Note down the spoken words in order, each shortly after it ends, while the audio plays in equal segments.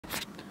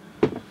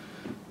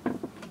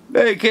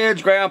Hey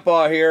kids,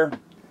 Grandpa here.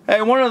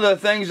 Hey, one of the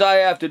things I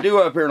have to do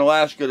up here in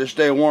Alaska to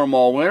stay warm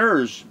all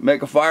winter is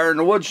make a fire in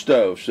the wood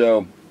stove.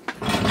 So,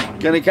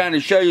 gonna kind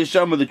of show you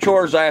some of the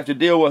chores I have to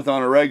deal with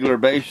on a regular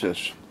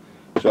basis.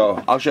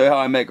 So, I'll show you how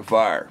I make a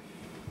fire.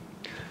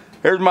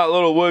 Here's my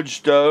little wood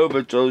stove.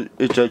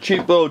 It's a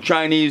cheap little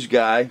Chinese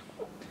guy.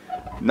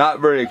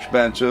 Not very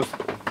expensive.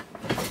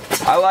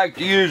 I like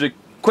to use a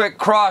quick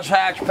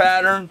cross-hatch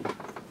pattern,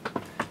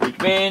 which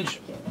means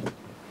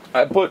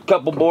I put a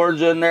couple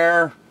boards in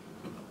there.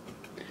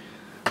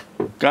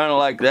 Kind of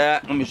like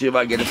that. Let me see if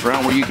I can get this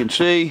around where you can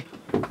see.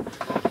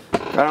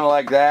 Kind of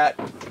like that.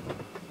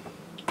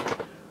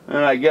 And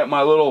I get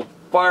my little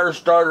fire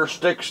starter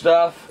stick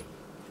stuff.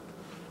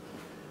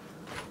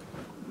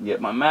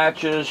 Get my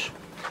matches.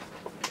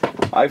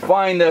 I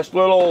find this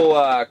little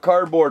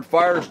cardboard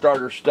fire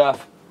starter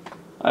stuff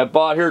I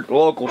bought here at the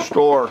local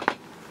store.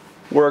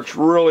 Works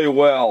really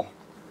well.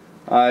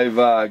 I've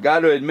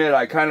got to admit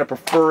I kind of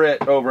prefer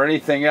it over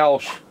anything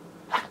else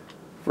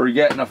for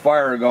getting a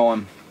fire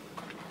going.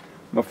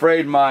 I'm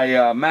afraid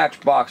my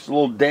matchbox is a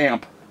little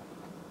damp.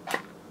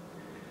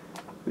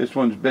 This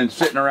one's been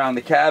sitting around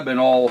the cabin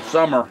all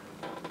summer.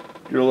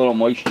 Drew a little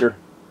moisture.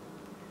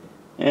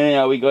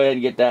 Anyhow, we go ahead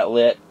and get that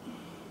lit.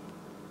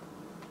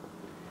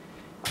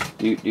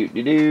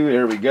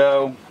 There we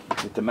go.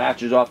 Get the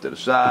matches off to the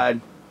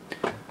side.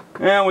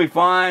 And we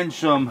find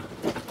some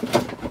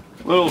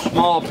little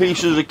small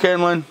pieces of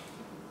kindling.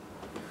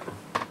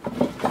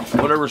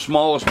 Whatever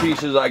smallest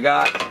pieces I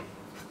got.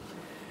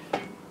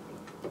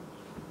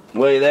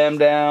 Lay them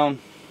down,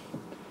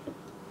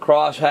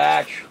 cross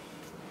hatch,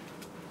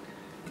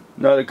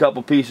 another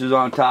couple pieces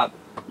on top.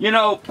 You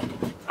know,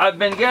 I've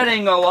been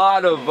getting a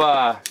lot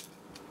of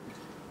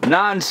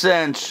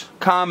nonsense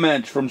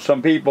comments from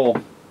some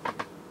people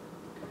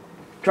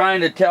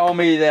trying to tell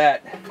me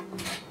that,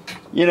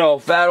 you know,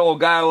 fat old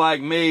guy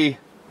like me,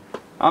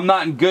 I'm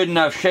not in good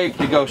enough shape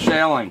to go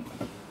sailing.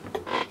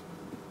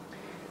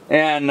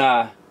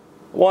 And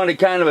want to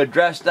kind of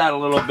address that a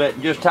little bit,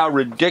 and just how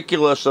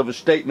ridiculous of a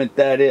statement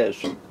that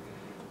is.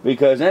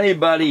 Because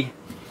anybody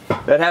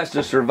that has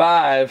to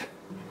survive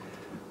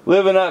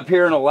living up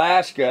here in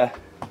Alaska,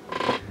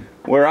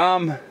 where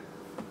I'm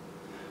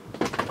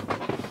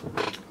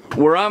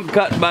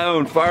cutting my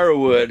own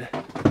firewood,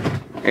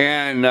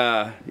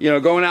 and you know,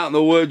 going out in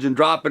the woods and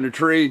dropping a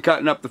tree,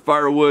 cutting up the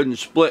firewood and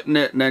splitting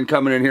it, and then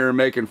coming in here and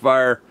making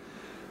fire,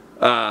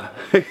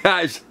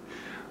 guys,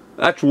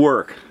 that's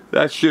work.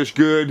 That's just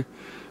good,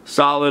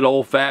 solid,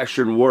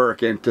 old-fashioned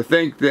work. And to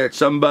think that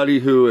somebody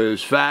who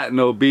is fat and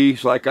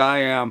obese like I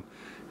am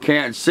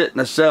can't sit in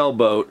a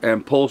sailboat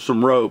and pull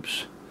some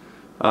ropes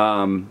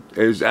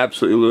is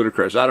absolutely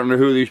ludicrous. I don't know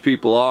who these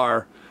people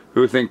are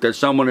who think that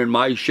someone in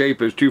my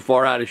shape is too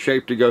far out of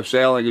shape to go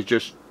sailing.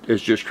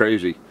 It's just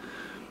crazy.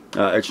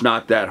 It's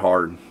not that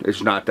hard.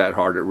 It's not that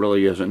hard. It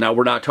really isn't. Now,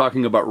 we're not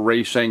talking about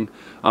racing.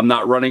 I'm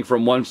not running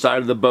from one side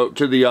of the boat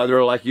to the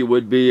other like you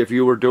would be if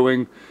you were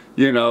doing,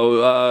 you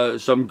know,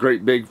 some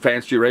great big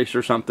fancy race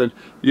or something.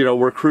 You know,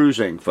 we're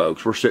cruising,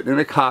 folks. We're sitting in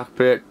a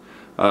cockpit.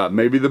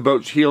 Maybe the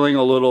boat's heeling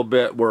a little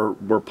bit. We're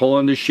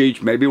pulling the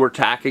sheets. Maybe we're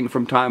tacking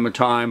from time to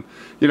time.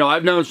 You know,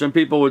 I've known some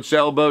people with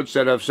sailboats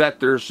that have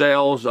set their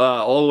sails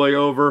all the way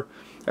over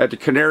at the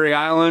Canary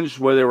Islands,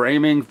 where they were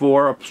aiming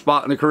for a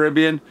spot in the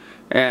Caribbean,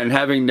 and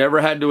having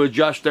never had to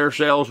adjust their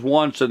sails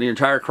once in the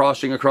entire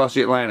crossing across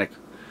the Atlantic.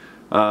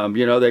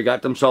 You know, they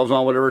got themselves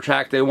on whatever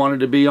tack they wanted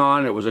to be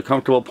on. It was a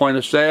comfortable point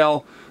of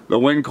sail. The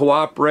wind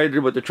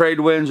cooperated with the trade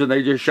winds, and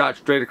they just shot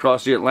straight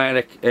across the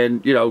Atlantic.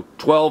 And, you know,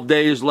 12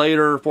 days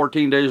later,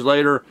 14 days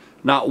later,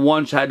 not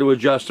once had to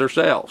adjust their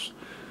sails.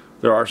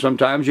 There are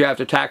sometimes you have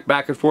to tack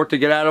back and forth to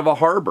get out of a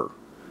harbor.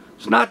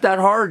 It's not that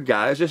hard,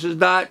 guys. This is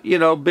not, you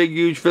know, big,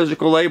 huge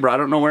physical labor. I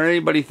don't know where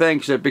anybody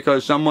thinks that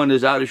because someone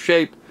is out of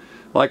shape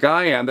like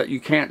I am that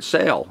you can't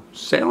sail.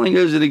 Sailing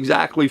isn't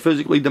exactly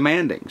physically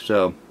demanding.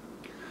 So,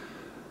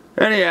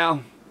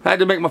 anyhow, had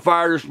to make my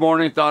fire this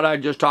morning. Thought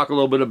I'd just talk a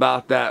little bit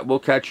about that. We'll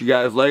catch you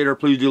guys later.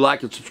 Please do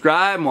like and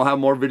subscribe, and we'll have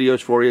more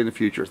videos for you in the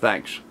future.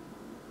 Thanks.